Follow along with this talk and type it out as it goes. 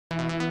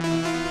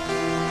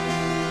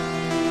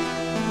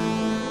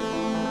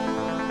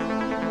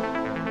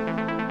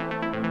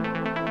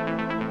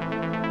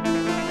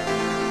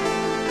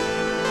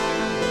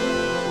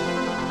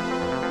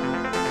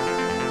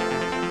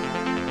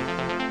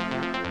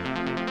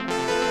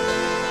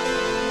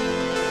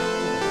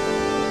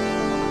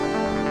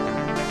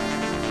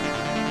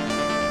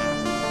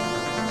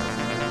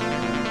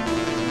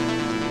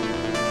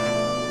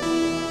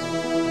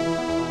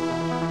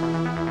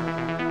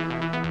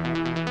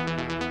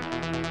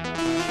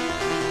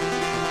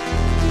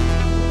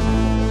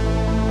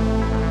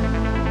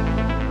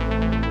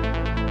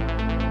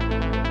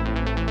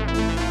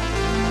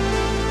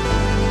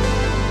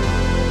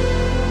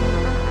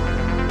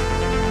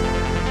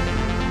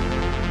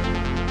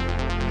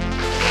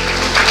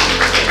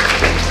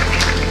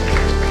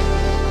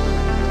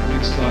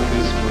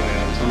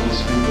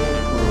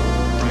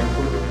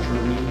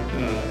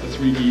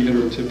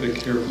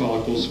hair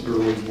follicle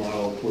spheroid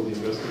model for the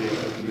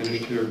investigation of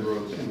diminished hair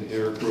growth and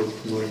hair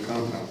growth promoting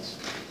compounds.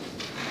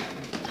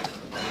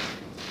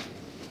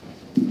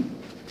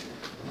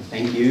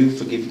 Thank you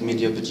for giving me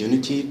the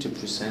opportunity to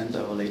present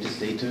our latest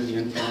data here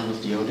in front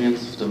of the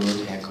audience of the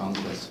World Hair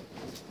Congress.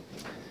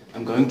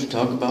 I'm going to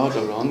talk about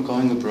our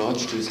ongoing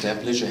approach to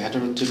establish a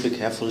heterotypic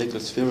hair follicle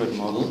spheroid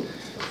model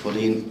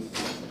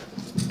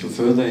to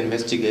further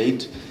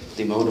investigate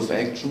the mode of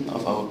action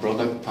of our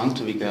product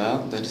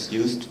Pantovigar that is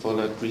used for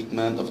the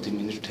treatment of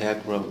diminished hair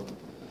growth.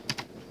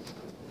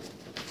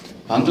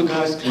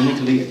 Pantovigar is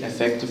clinically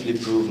effectively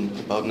proven.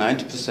 About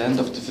 90%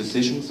 of the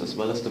physicians as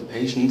well as the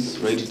patients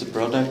rated the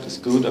product as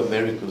good or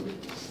very good.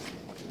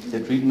 The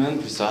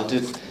treatment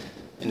resulted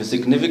in a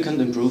significant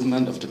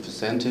improvement of the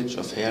percentage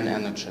of hair and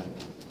energy.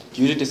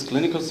 Due to this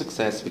clinical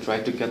success, we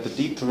tried to get a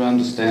deeper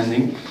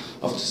understanding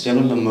of the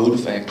cellular mode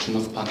of action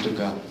of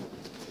Pantovigar.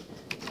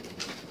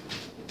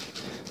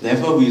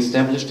 Therefore, we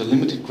established a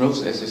limited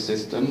growth assay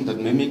system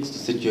that mimics the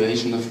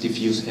situation of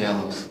diffuse hair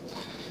loss.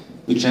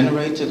 We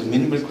generated a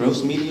minimal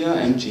growth media,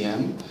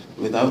 MGM,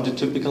 without the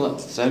typical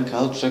cell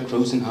culture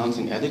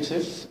growth-enhancing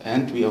additives,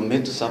 and we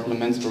omit the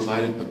supplements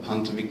provided by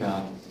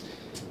Pantovigar.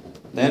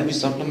 Then we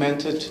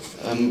supplemented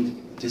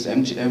this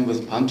MGM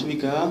with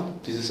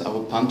Pantovigar. This is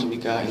our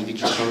Pantovigar in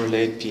vitro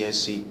correlate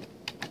PIC.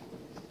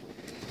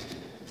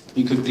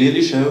 We could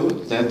clearly show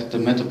that the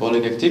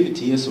metabolic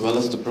activity as well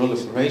as the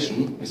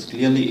proliferation is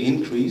clearly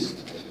increased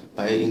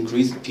by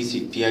increased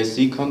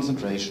PIC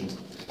concentration.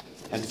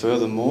 And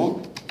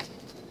furthermore,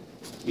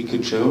 we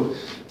could show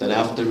that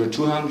after a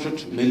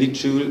 200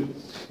 millijoule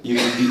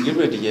UVB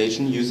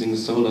irradiation using a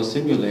solar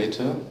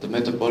simulator, the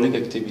metabolic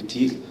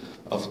activity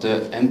of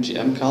the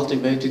MGM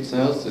cultivated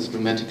cells is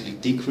dramatically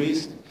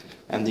decreased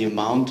and the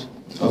amount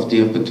of the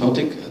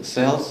apoptotic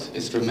cells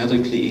is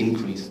dramatically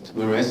increased,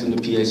 whereas in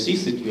the PIC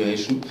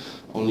situation,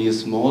 only a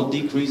small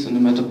decrease in the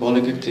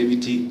metabolic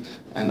activity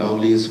and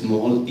only a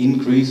small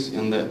increase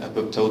in the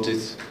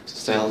apoptotic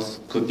cells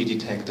could be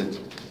detected.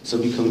 So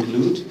we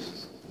conclude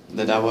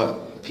that our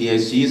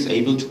PIC is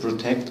able to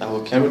protect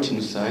our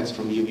keratinocytes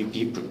from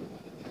UVB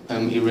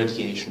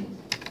irradiation.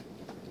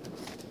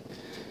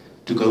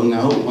 To go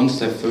now one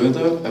step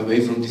further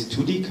away from this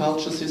 2D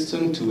culture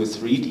system to a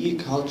 3D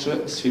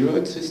culture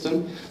spheroid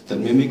system that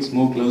mimics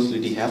more closely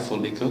the hair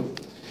follicle,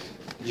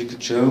 you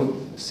could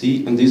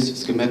see in this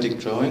schematic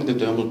drawing the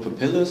dermal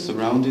papilla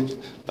surrounded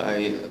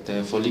by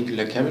the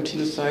follicular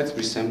keratinocytes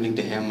resembling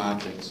the hair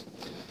matrix.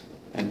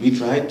 And we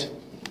tried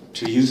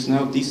to use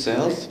now these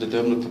cells, the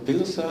dermal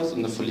papilla cells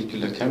and the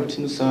follicular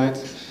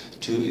keratinocytes,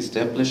 to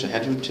establish a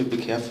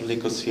heterotypic hair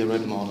follicle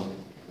spheroid model.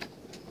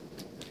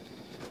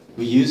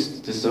 We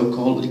used the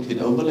so-called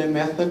liquid overlay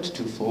method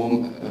to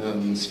form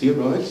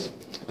spheroids,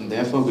 and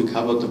therefore we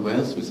covered the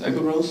wells with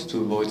agarose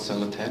to avoid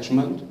cell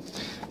attachment,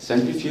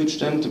 centrifuged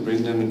them to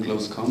bring them in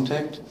close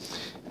contact,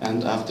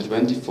 and after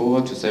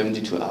 24 to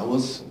 72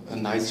 hours, a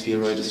nice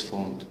spheroid is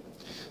formed.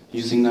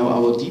 Using now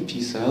our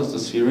DP cells, the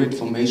spheroid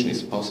formation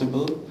is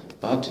possible,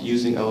 but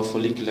using our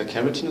follicular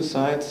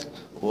keratinocytes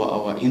or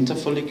our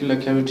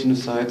interfollicular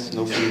keratinocytes,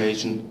 no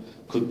formation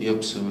could be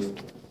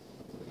observed.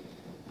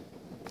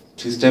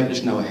 To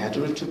establish now a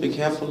heterotypic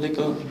hair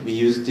follicle, we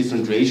use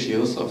different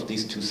ratios of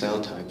these two cell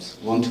types,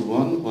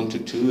 1:1,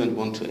 1:2, and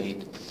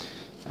 1:8.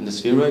 And the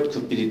spheroid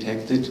could be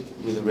detected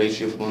with a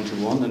ratio of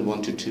 1:1 and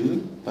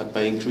 1:2, but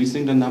by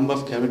increasing the number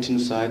of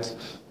keratinocytes,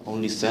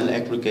 only cell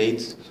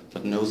aggregates,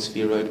 but no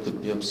spheroid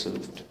could be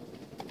observed.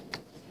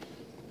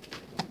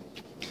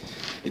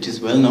 It is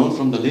well known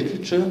from the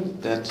literature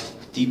that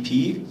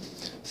DP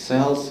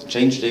cells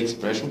change their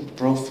expression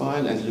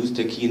profile and lose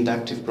their key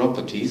inductive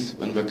properties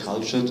when we're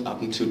cultured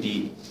up into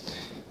D.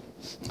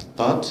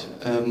 But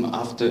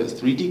after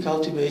 3D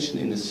cultivation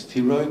in a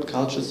spheroid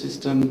culture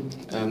system,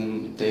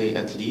 they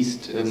at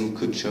least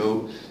could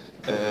show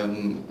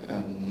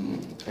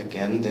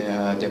again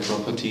their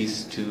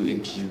properties to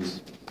induce.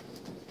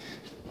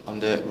 On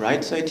the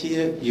right side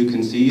here, you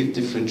can see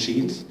different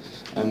genes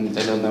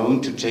that are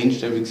known to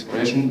change their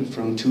expression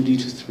from 2D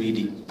to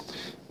 3D.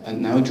 And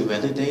now to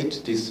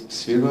validate this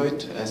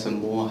spheroid as a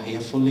more hair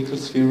follicle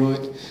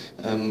spheroid,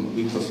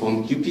 we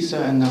performed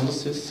UPSA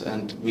analysis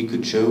and we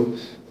could show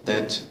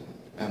that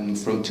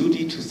from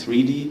 2D to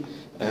 3D,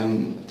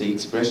 the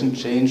expression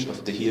change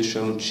of the here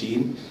shown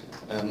gene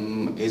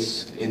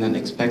is in an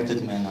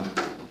expected manner.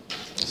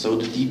 So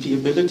the DP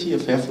ability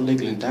of hair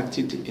follicle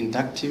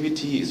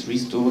inductivity is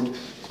restored,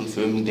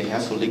 confirming the hair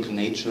follicle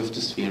nature of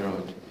the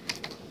spheroid.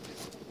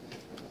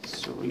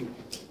 Sorry.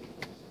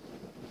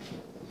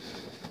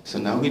 So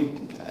now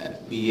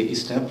we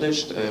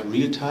established a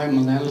real-time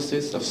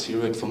analysis of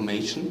spheroid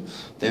formation.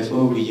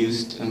 Therefore, we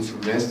used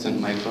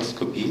fluorescent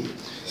microscopy.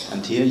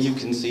 And here you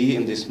can see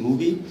in this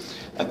movie,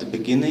 at the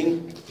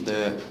beginning,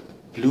 the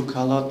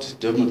blue-colored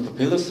dermal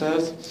papilla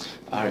cells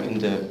are in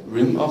the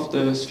rim of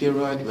the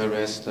spheroid,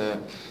 whereas the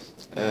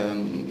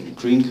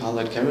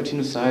green-colored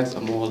keratinocytes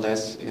are more or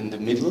less in the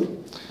middle.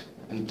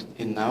 And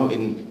now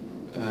in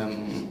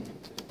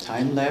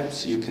time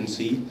lapse, you can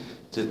see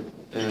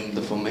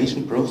the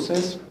formation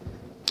process.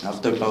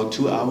 After about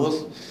 2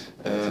 hours,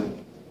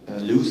 a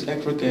loose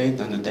aggregate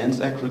and a dense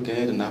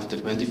aggregate, and after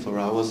 24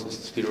 hours a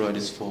spheroid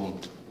is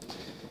formed.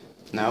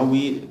 Now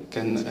we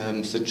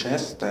can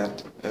suggest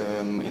that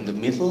in the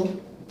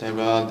middle there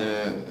are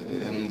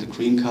the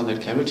green-colored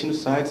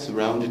keratinocytes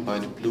surrounded by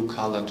the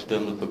blue-colored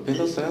dermal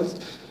papilla cells.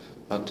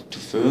 But to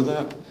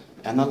further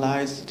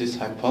analyze this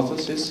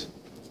hypothesis,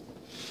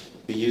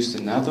 we used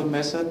another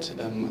method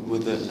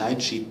with a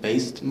light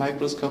sheet-based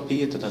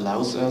microscopy that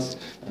allows us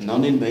a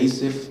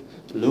non-invasive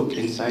look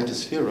inside the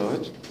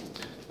spheroid.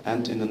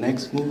 And in the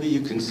next movie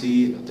you can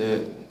see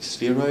the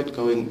spheroid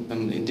going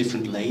in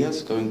different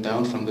layers, going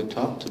down from the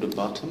top to the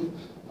bottom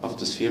of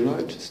the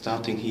spheroid,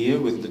 starting here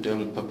with the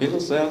dermal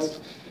papilla cells.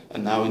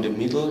 And now in the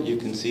middle you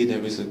can see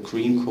there is a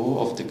green core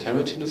of the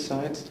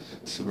keratinocytes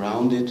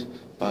surrounded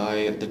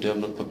by the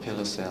dermal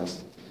papilla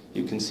cells.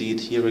 You can see it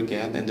here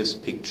again in these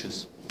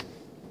pictures.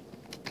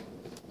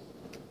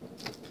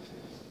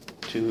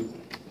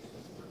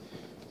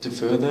 To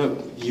further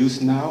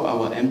use now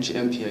our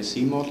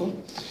MGM-PIC model,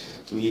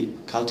 we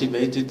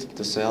cultivated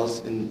the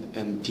cells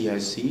in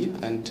PIC,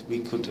 and we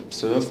could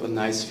observe a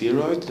nice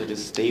spheroid that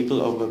is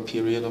stable over a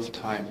period of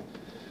time.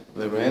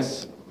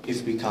 Whereas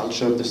if we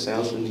cultured the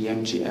cells in the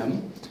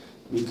MGM,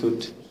 we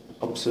could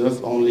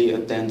observe only a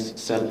dense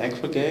cell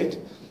aggregate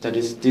that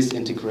is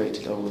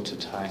disintegrated over the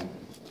time.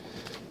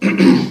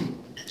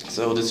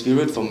 So the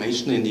spheroid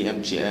formation in the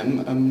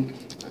MGM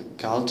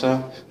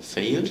culture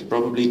failed,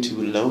 probably to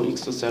low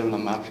extracellular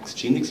matrix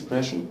gene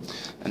expression,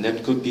 and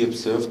that could be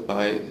observed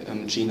by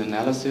gene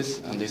analysis,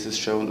 and this is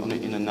shown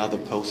in another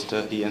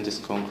poster here in this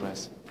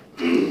congress.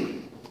 To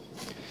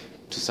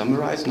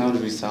summarize now the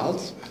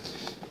results,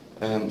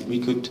 we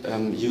could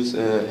use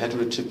a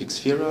heterotypic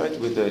spheroid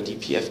with a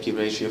DP-FG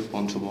ratio of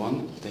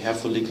 1:1. The hair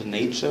follicle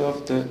nature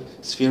of the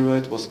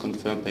spheroid was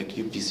confirmed by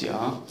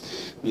qPCR.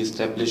 We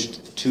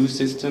established two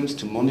systems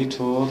to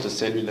monitor the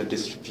cellular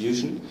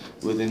distribution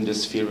within the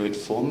spheroid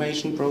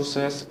formation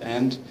process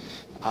and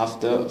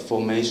after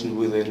formation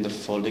within the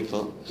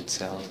follicle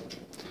itself.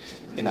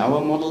 In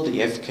our model,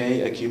 the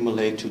FK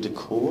accumulate to the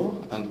core,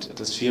 and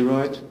the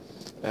spheroid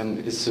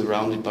is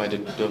surrounded by the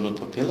dermal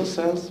papilla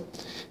cells.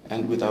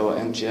 And with our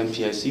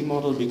MGM-PIC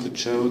model, we could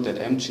show that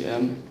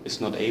MGM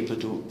is not able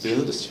to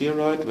build a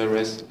spheroid,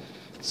 whereas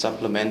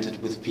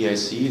supplemented with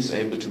PIC is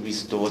able to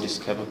restore this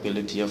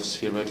capability of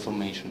spheroid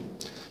formation.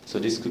 So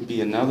this could be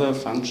another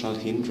functional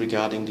hint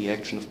regarding the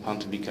action of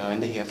pan-2BK in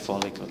the hair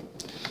follicle.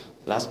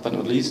 Last but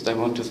not least, I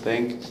want to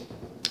thank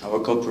our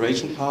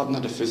cooperation partner,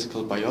 the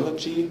physical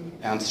biology,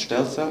 Ernst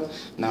Stelzer,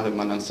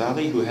 Nariman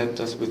Ansari, who helped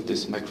us with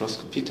these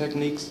microscopy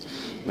techniques,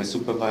 my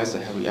supervisor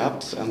Harry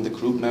Abts, and the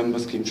group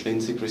members Kim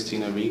Schlinzi,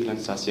 Christina Riegel,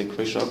 and Saskia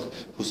Krishok,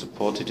 who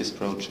supported this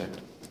project.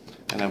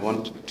 And I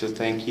want to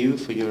thank you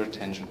for your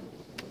attention.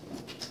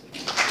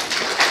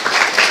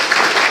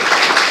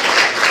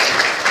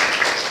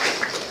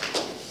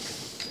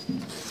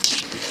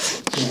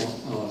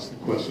 I'll ask a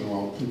question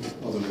while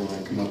others will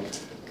come up.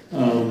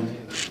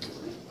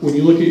 When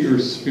you look at your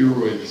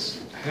spheroids,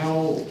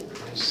 how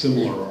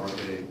similar are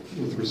they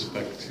with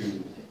respect to,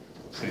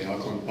 say,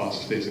 alkaline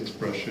phosphatase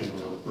expression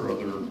or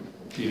other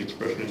gene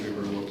expression? Have you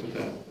ever looked at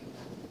that?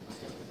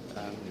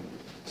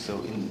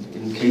 So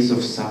in case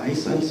of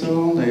size and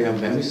so on, they are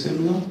very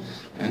similar.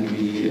 And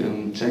we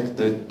checked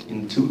that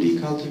in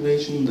 2D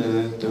cultivation,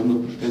 the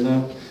dermal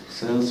papilla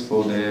cells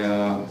for their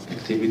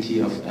activity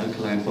of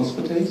alkaline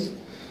phosphatase.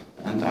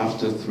 And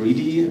after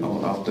 3D,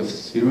 or after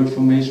spheroid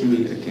formation,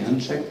 we again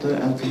checked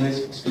the alkaline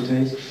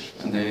phosphatase,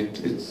 and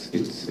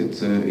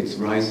it's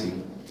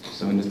rising.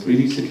 So in the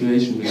 3D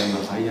situation, we have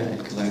a higher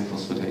alkaline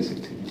phosphatase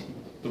activity.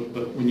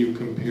 But when you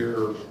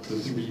compare the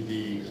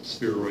 3D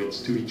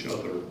spheroids to each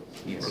other,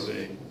 yes, are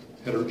they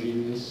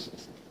heterogeneous?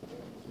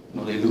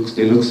 No, they look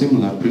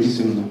similar, pretty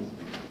similar.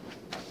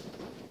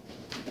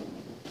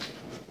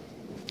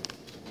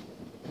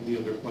 Any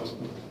other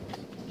questions?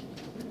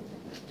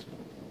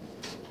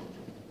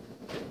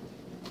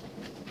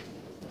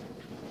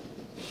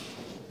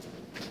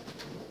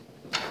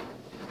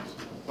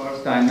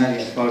 First, I'm not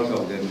in part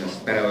of the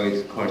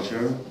spheroid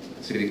culture,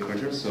 3D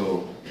culture.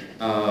 So,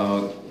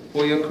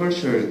 for your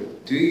culture,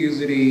 do you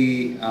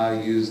usually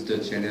use the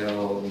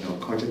general,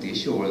 culture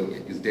dish, or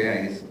is there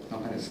any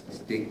some kind of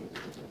specific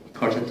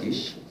culture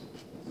dish?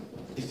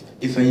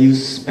 If I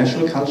use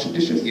special culture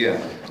dishes?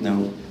 Yeah.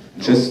 No,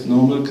 just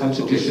normal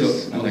culture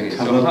dishes.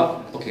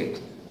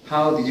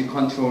 How did you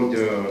control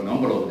the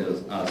number of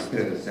the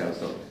spheroid cells?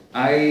 So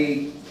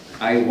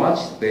I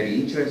watched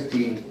very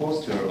interesting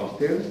poster of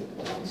theirs,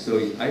 so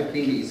I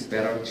think it's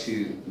better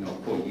to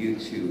for you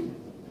to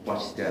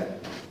watch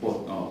that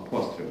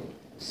poster.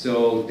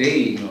 So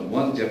they,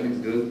 one Japanese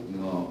group,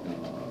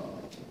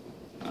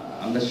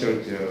 I'm not sure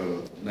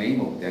the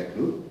name of that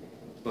group,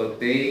 but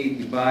they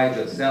divide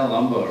the cell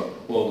number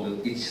for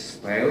each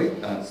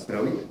spheroid.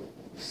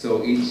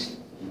 So each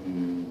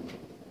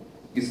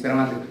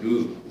experimental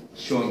group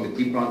showing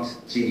the different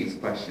gene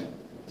expression.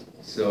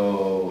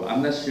 So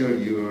I'm not sure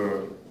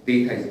your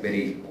data is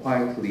very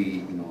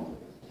quietly,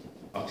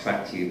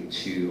 attractive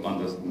to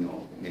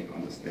make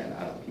understand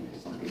other people,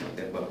 something like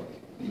that. But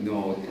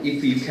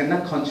if you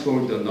cannot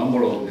control the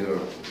number of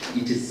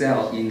each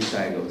cell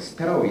inside of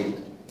spheroid,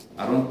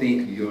 I don't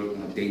think your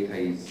data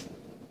is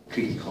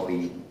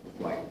critically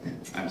right.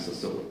 I'm so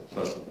sorry,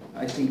 but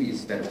I think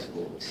it's better to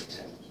go to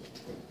check.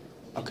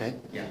 Okay.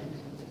 Yeah.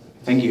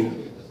 Thank you.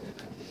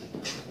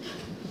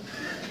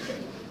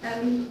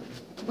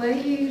 Were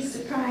you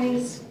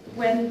surprised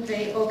when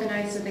they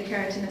organized with the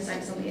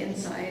keratinocytes on the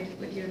inside?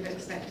 Would you have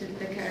expected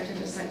the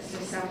keratinocytes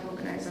to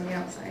self-organize on the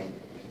outside?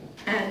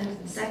 And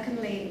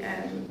secondly,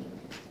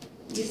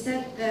 you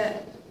said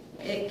that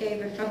it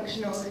gave a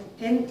functional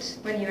hint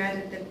when you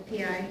added the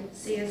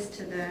PICs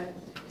to the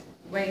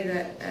way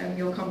that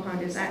your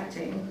compound is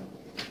acting.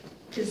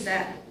 Is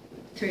that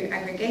through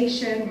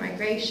aggregation,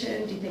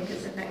 migration? Do you think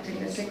it's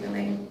affecting the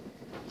signaling?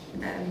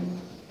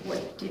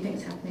 What do you think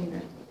is happening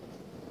there?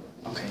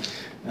 Okay.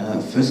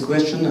 First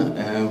question,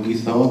 we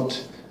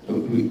thought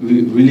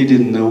we really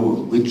didn't know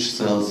which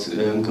cells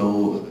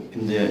go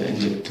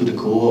to the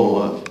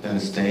core or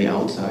stay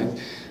outside,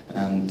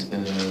 and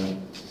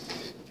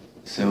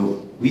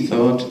so we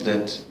thought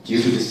that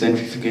due to the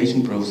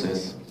centrifugation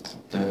process,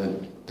 the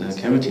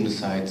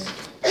keratinocytes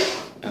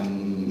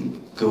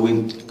go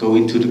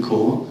into the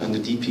core and the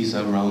DPs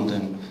are around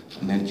them,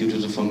 and then due to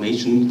the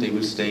formation they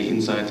will stay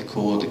inside the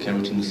core of the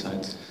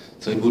keratinocytes.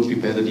 So it would be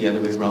better the other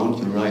way around,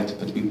 you're right,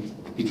 but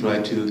we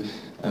try to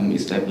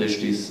establish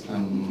these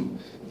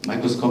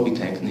microscopy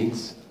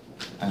techniques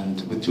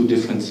and with two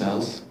different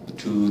cells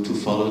to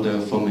follow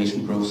the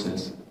formation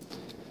process.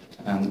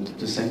 And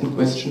the second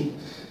question,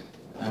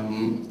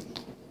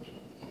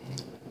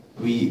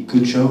 we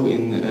could show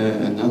in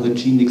another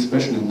gene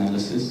expression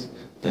analysis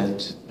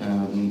that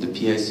the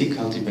PIC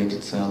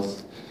cultivated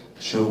cells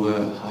show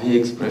a higher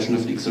expression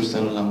of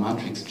extracellular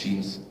matrix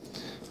genes.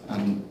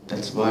 And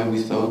that's why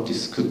we thought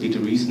this could be the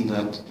reason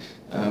that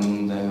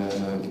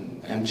the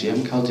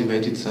MGM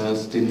cultivated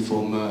cells didn't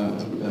form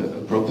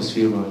a proper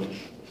spheroid.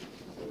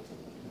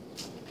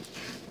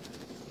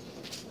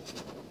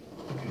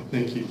 Okay,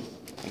 thank you.